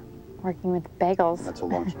story. working with bagels? That's a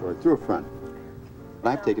long story. Through a friend.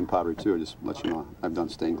 I've taken pottery too, just to let you know. I've done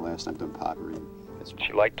stained glass and I've done pottery.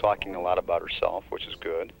 She liked talking a lot about herself, which is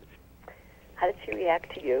good. How did she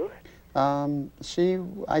react to you?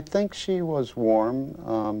 I think she was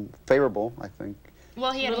warm, favorable, I think.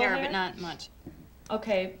 Well, he had Little hair, hair? but not much.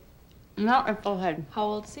 Okay. Not a full head. How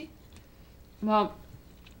old is he? Well,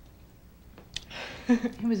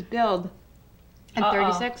 he was billed at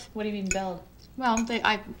 36. What do you mean billed? Well,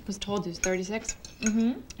 I was told he was 36.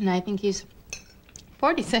 Mm-hmm. And I think he's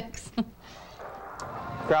 46.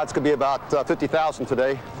 Crowd's gonna be about 50,000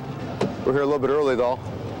 today. We're here a little bit early though.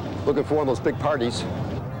 Looking for one of those big parties.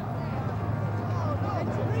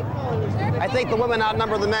 I think the women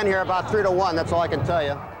outnumber the men here about 3 to 1. That's all I can tell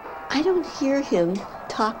you. I don't hear him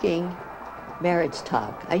talking marriage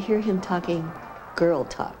talk. I hear him talking girl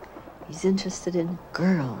talk. He's interested in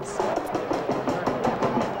girls.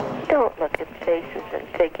 Don't look at faces and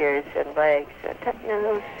figures and legs.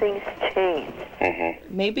 Those things change.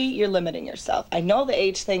 Maybe you're limiting yourself. I know the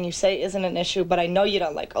age thing you say isn't an issue, but I know you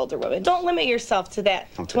don't like older women. Don't limit yourself to that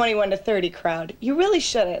 21 to 30 crowd. You really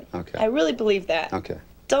shouldn't. Okay. I really believe that. Okay.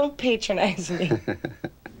 Don't patronize me.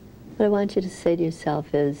 What I want you to say to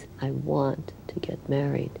yourself is, I want to get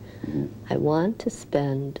married. I want to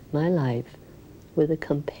spend my life with a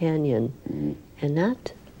companion and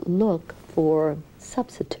not look for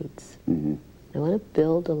substitutes. I want to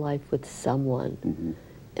build a life with someone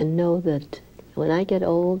and know that when I get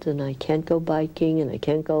old and I can't go biking and I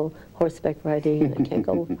can't go horseback riding and I can't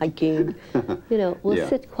go hiking, you know, we'll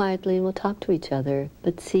sit quietly and we'll talk to each other.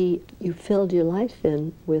 But see, you filled your life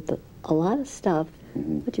in with a lot of stuff.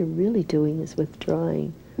 What you're really doing is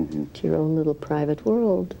withdrawing to your own little private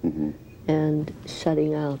world and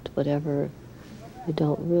shutting out whatever you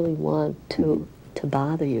don't really want to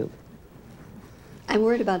bother you. I'm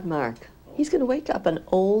worried about Mark. He's going to wake up an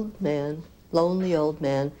old man, lonely old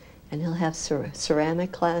man, and he'll have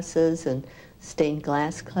ceramic classes and stained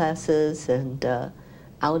glass classes and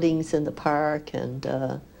outings in the park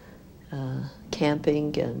and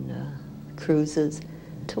camping and cruises.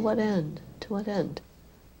 To what end? To what end?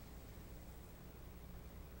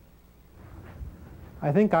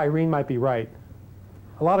 I think Irene might be right.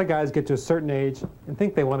 A lot of guys get to a certain age and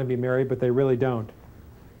think they want to be married, but they really don't.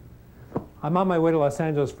 I'm on my way to Los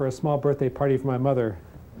Angeles for a small birthday party for my mother.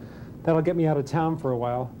 That'll get me out of town for a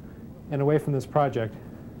while and away from this project.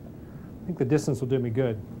 I think the distance will do me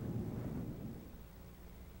good.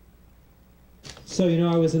 So, you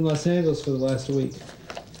know, I was in Los Angeles for the last week.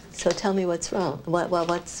 So tell me what's wrong.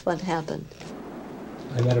 What happened?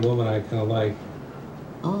 I met a woman I kind of like.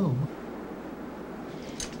 Oh.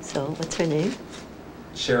 So, what's her name?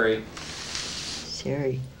 Sherry.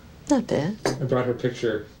 Sherry. Not bad. I brought her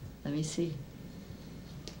picture. Let me see.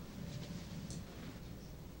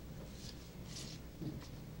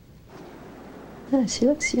 Yeah, she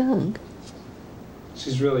looks young.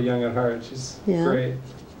 She's really young at heart. She's great.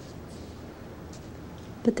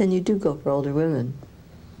 But then you do go for older women.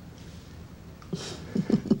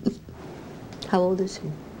 How old is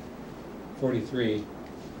she? 43.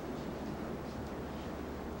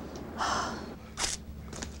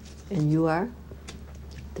 And you are?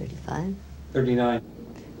 35? 39.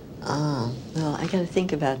 Ah, well, I gotta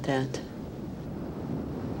think about that.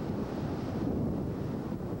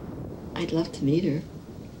 I'd love to meet her.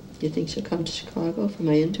 Do you think she'll come to Chicago for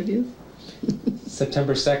my interview?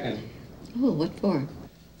 September 2nd. Oh, what for?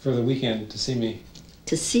 For the weekend, to see me.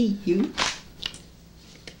 To see you?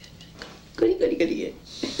 Goody, goody, goody.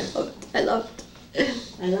 I love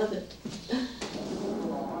it. I love it.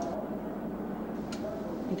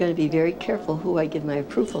 I'm going to be very careful who I give my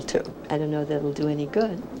approval to. I don't know that it'll do any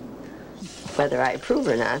good, whether I approve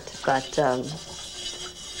or not, but I'm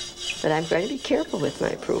going to be careful with my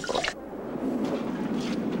approval.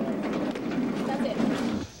 That's it.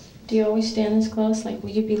 Do you always stand this close? Like,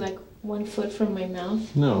 will you be like 1 foot from my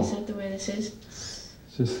mouth? No. Is that the way this is? It's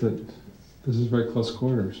just that this is very close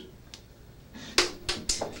quarters.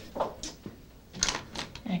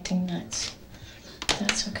 Acting nuts.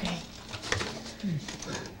 That's okay.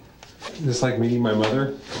 Is this like meeting my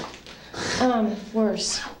mother?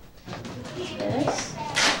 Worse. This.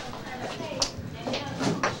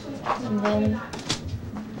 And then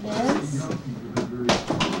this.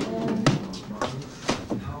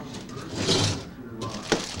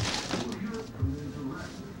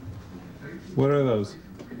 What are those?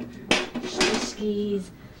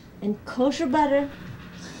 Skis and kosher butter.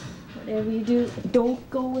 Whatever you do, don't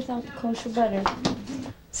go without the kosher butter.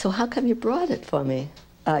 So how come you brought it for me?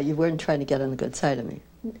 You weren't trying to get on the good side of me.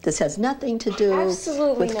 This has nothing to do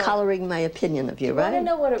Absolutely with not. coloring my opinion of you, right? Want to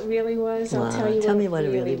know what it really was? I'll tell you. Tell me what what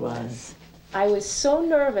it it really was. I was so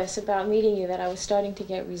nervous about meeting you that I was starting to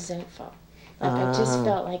get resentful. Like I just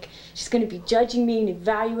felt like she's going to be judging me and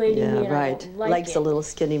evaluating me, and right. I don't like Legs it. a little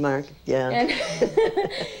skinny, Mark. Yeah. And,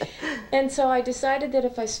 and so I decided that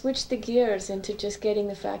if I switched the gears into just getting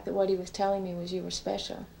the fact that what he was telling me was you were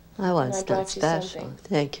special. I was and I not brought you special. something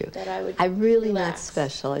Thank you. that I would I'm really relax. not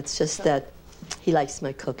special. It's just that he likes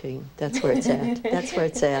my cooking. That's where it's at. That's where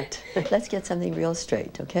it's at. Let's get something real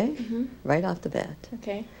straight, okay? Mm-hmm. Right off the bat.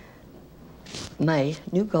 Okay. My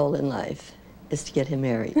new goal in life is to get him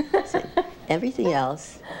married. See? Everything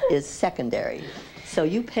else is secondary. So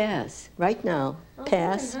you pass right now.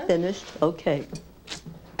 Pass, finished, okay.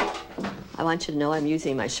 I want you to know I'm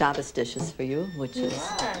using my Shabbos dishes for you, which is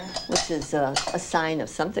a sign of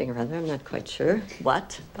something or other. I'm not quite sure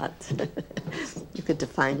what, but you could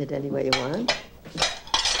define it any way you want.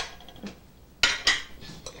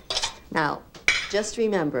 Now, just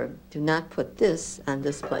remember, do not put this on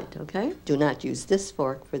this plate, okay? Do not use this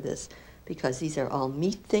fork for this, because these are all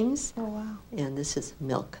meat things. Oh, wow. And this is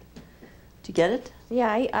milk. Do you get it?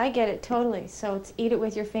 Yeah, I get it totally. So it's eat it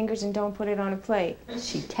with your fingers and don't put it on a plate.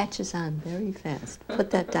 She catches on very fast. Put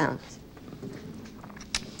that down.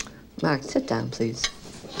 Mark, sit down, please.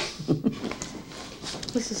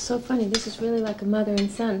 This is so funny. This is really like a mother and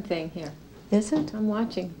son thing here. Is it? I'm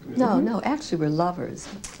watching. No, no, actually we're lovers.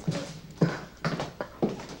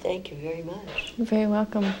 Thank you very much. You're very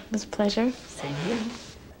welcome. It was a pleasure. Same here.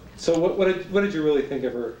 So what did you really think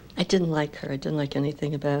of her? I didn't like her. I didn't like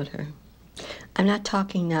anything about her. I'm not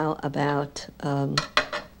talking now about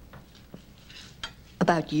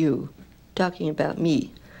you. I'm talking about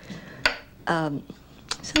me. Some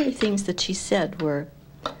of the things that she said were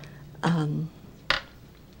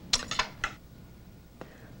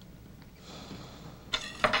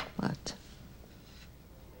what?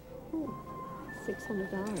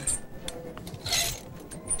 $600.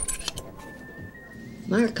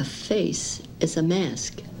 Mark, a face is a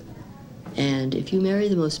mask. And if you marry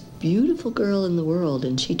the most beautiful girl in the world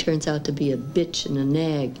and she turns out to be a bitch and a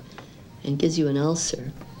nag and gives you an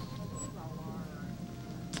ulcer,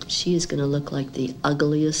 she is going to look like the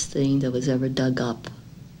ugliest thing that was ever dug up.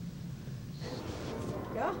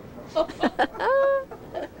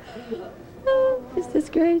 Is this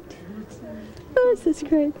great? Oh, is this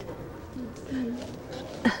great?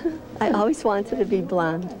 I always wanted to be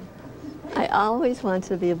blonde. I always wanted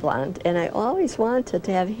to be a blonde, and I always wanted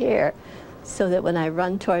to have hair so that when I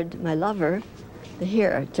run toward my lover, the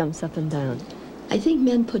hair jumps up and down. I think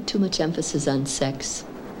men put too much emphasis on sex,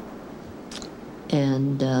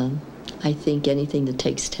 and I think anything that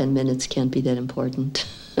takes 10 minutes can't be that important.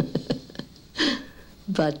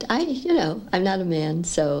 But I'm not a man,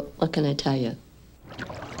 so what can I tell you?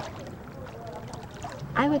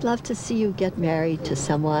 I would love to see you get married to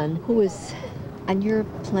someone who is on your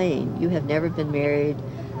plane. You have never been married.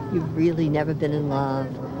 You've really never been in love.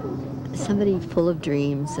 Somebody full of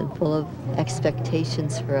dreams and full of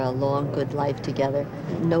expectations for a long, good life together.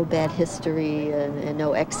 No bad history and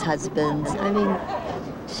no ex-husbands. I mean,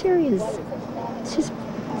 Sherry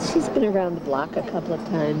she's been around the block a couple of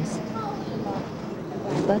times.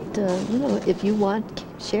 But, if you want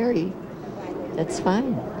Sherry, that's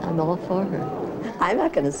fine. I'm all for her. I'm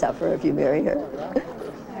not going to suffer if you marry her.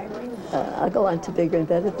 I'll go on to bigger and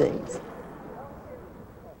better things.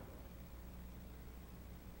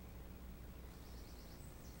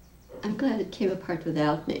 I'm glad it came apart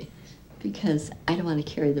without me, because I don't want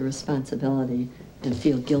to carry the responsibility and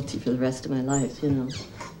feel guilty for the rest of my life,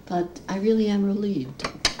 But I really am relieved.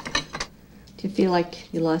 Do you feel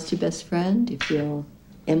like you lost your best friend? Do you feel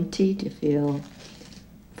empty? Do you feel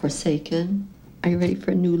forsaken? Are you ready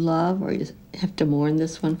for a new love, or you have to mourn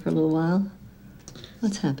this one for a little while?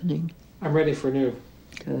 What's happening? I'm ready for new.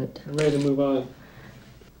 Good. I'm ready to move on.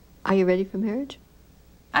 Are you ready for marriage?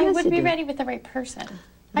 I Yes, would you be do. ready with the right person.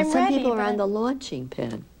 Well, I'm some ready, people are but on the launching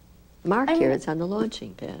pad. Mark here is on the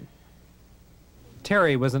launching pad.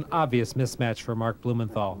 Terry was an obvious mismatch for Mark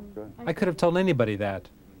Blumenthal. I could have told anybody that.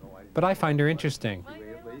 But I find her interesting.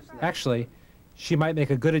 Actually, she might make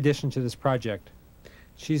a good addition to this project.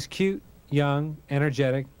 She's cute, young,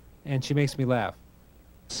 energetic, and she makes me laugh.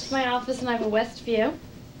 my office and I have a west view.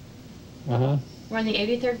 Uh-huh. We're on the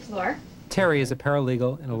 83rd floor. Terry is a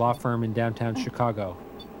paralegal in a law firm in downtown Chicago.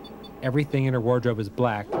 Everything in her wardrobe is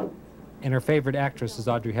black, and her favorite actress is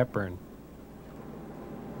Audrey Hepburn.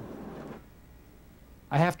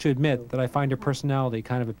 I have to admit that I find her personality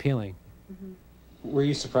kind of appealing. Were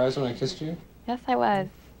you surprised when I kissed you? Yes, I was.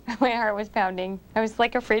 My heart was pounding. I was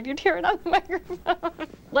like afraid you'd hear it on the microphone.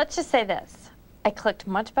 Let's just say this. I clicked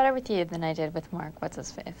much better with you than I did with Mark. What's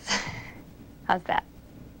his face? How's that?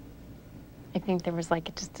 I think there was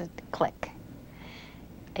like just a click.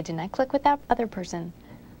 I did not click with that other person.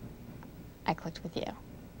 I clicked with you.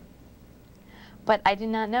 But I did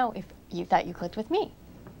not know if you thought you clicked with me.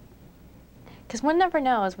 Because one never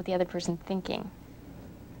knows what the other person's thinking.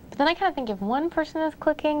 But then I kind of think if one person is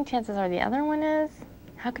clicking, chances are the other one is.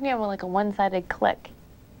 How can you have like a one-sided click?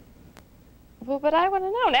 Well, but I want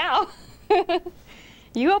to know now.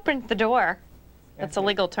 You opened the door. That's a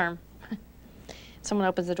legal term. Someone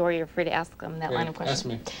opens the door, you're free to ask them that line of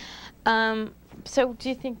question. Ask me. So do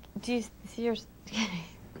you see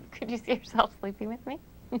could you see yourself sleeping with me?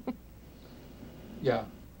 Yeah.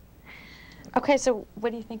 Okay, so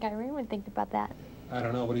what do you think Irene would think about that? I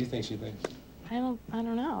don't know. What do you think she thinks? I don't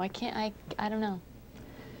know. I don't know.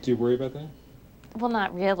 Do you worry about that? Well,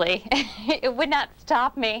 not really. It would not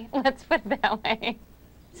stop me. Let's put it that way.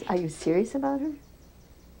 Are you serious about her?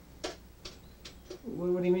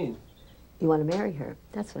 What do you mean? You want to marry her?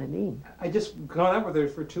 That's what I mean. I just gone out with her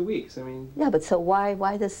for 2 weeks. I mean. Yeah, but so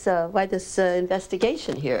why this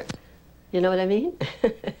investigation here? You know what I mean?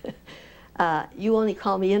 You only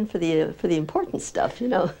call me in for the important stuff, you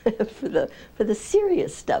know, for the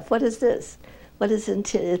serious stuff. What is this? What is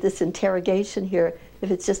this interrogation here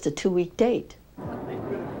if it's just a 2-week date?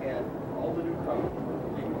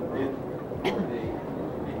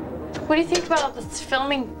 What do you think about all this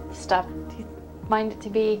filming stuff? Do you find it to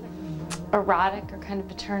be erotic or kind of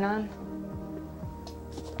a turn on?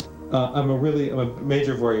 I'm a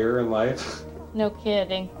major voyeur in life. No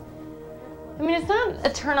kidding. I mean, it's not a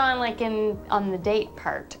turn on like on the date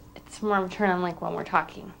part. It's more of a turn on like when we're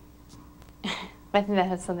talking. I think that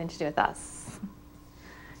has something to do with us.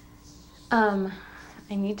 I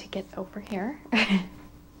need to get over here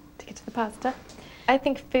to get to the pasta. I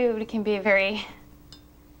think food can be very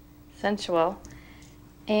sensual,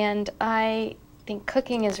 and I think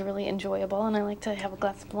cooking is really enjoyable, and I like to have a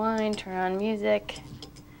glass of wine, turn on music,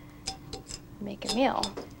 make a meal.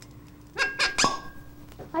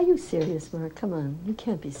 Are you serious, Mark? Come on, you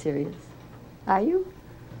can't be serious. Are you?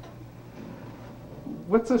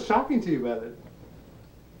 What's so shocking to you about it?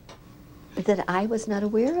 That I was not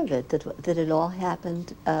aware of it, that it all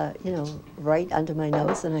happened, you know, right under my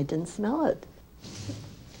nose and I didn't smell it.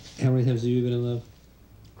 How many times have you been in love?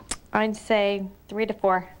 I'd say 3 to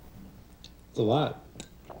 4. It's a lot.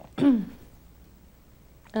 And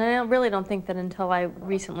I really don't think that until I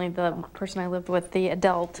recently, the person I lived with, the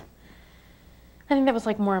adult, I think that was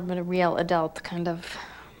like more of a real adult kind of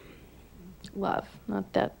love,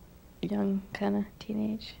 not that young kind of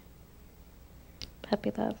teenage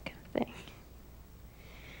puppy love kind of thing.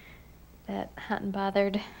 That hot and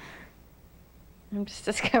bothered, I'm just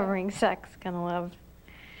discovering sex kind of love.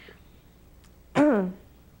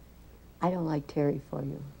 I don't like Terry for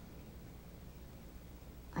you.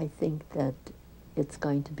 I think that it's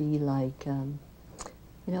going to be like, you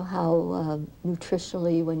know how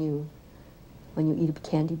nutritionally when you eat a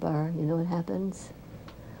candy bar, you know what happens?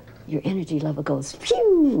 Your energy level goes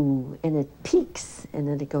phew, and it peaks, and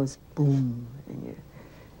then it goes boom, and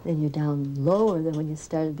then you're down lower than when you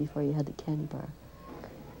started before you had the candy bar.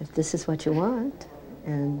 If this is what you want,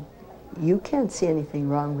 and you can't see anything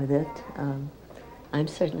wrong with it, I'm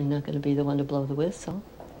certainly not going to be the one to blow the whistle.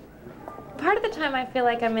 Part of the time I feel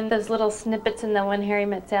like I'm in those little snippets in the When Harry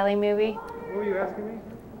Met Sally movie. What were you asking me?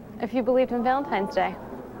 If you believed in Valentine's Day,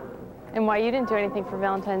 and why you didn't do anything for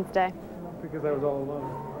Valentine's Day. Because I was all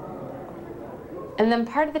alone. And then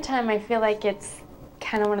part of the time I feel like it's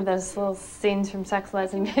kind of one of those little scenes from Sex,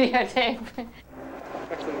 Lies, and Videotape.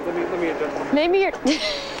 Actually, let me adjust. Maybe you're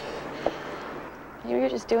maybe you're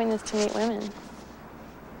just doing this to meet women.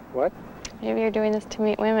 What? Maybe you're doing this to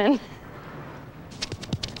meet women.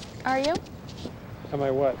 Are you? Am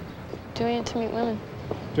I what? Doing it to meet women.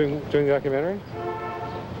 Doing the documentary?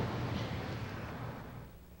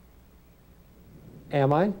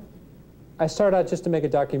 Am I? I started out just to make a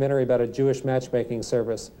documentary about a Jewish matchmaking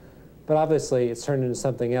service, but obviously it's turned into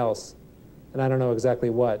something else, and I don't know exactly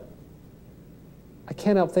what. I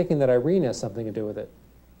can't help thinking that Irene has something to do with it.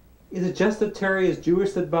 Is it just that Terry is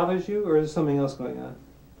Jewish that bothers you, or is there something else going on?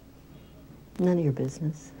 None of your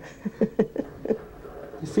business.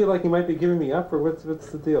 You feel like you might be giving me up, or what's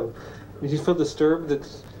the deal? Did you feel disturbed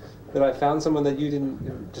that I found someone that you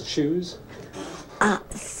didn't choose?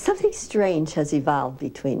 Something strange has evolved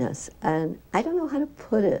between us, and I don't know how to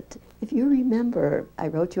put it. If you remember, I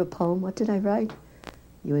wrote you a poem. What did I write?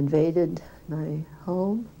 You invaded my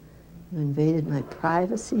home, you invaded my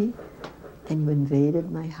privacy, and you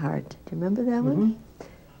invaded my heart. Do you remember that one?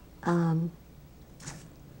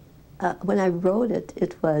 When I wrote it,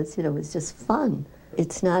 it was, you know, it was just fun.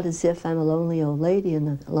 It's not as if I'm a lonely old lady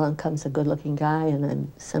and along comes a good-looking guy and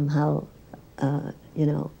I'm somehow, you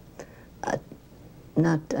know,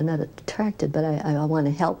 not attracted, but I want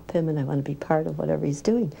to help him and I want to be part of whatever he's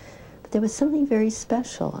doing. But there was something very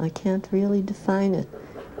special. I can't really define it.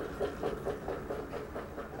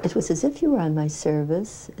 It was as if you were on my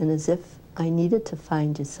service and as if I needed to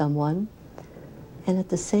find you someone, and at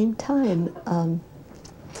the same time,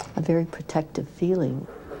 a very protective feeling.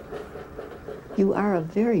 You are a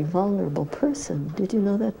very vulnerable person. Did you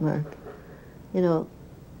know that, Mark? You know,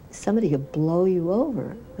 somebody could blow you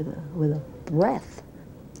over with a breath.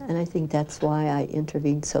 And I think that's why I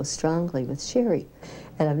intervened so strongly with Sherry.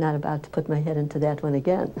 And I'm not about to put my head into that one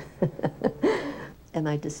again. Am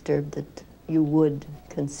I disturbed that you would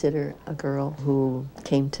consider a girl who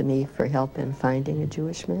came to me for help in finding a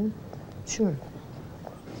Jewish man? Sure.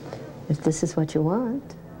 If this is what you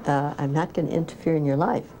want, I'm not going to interfere in your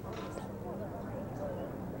life.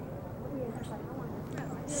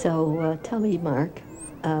 So tell me, Mark,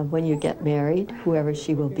 when you get married, whoever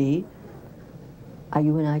she will be, are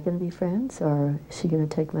you and I going to be friends, or is she going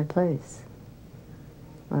to take my place?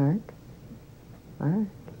 Mark? Mark?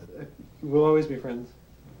 We'll always be friends.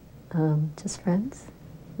 Just friends?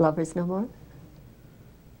 Lovers no more?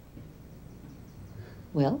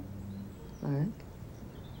 Well, Mark?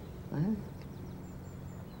 Mark?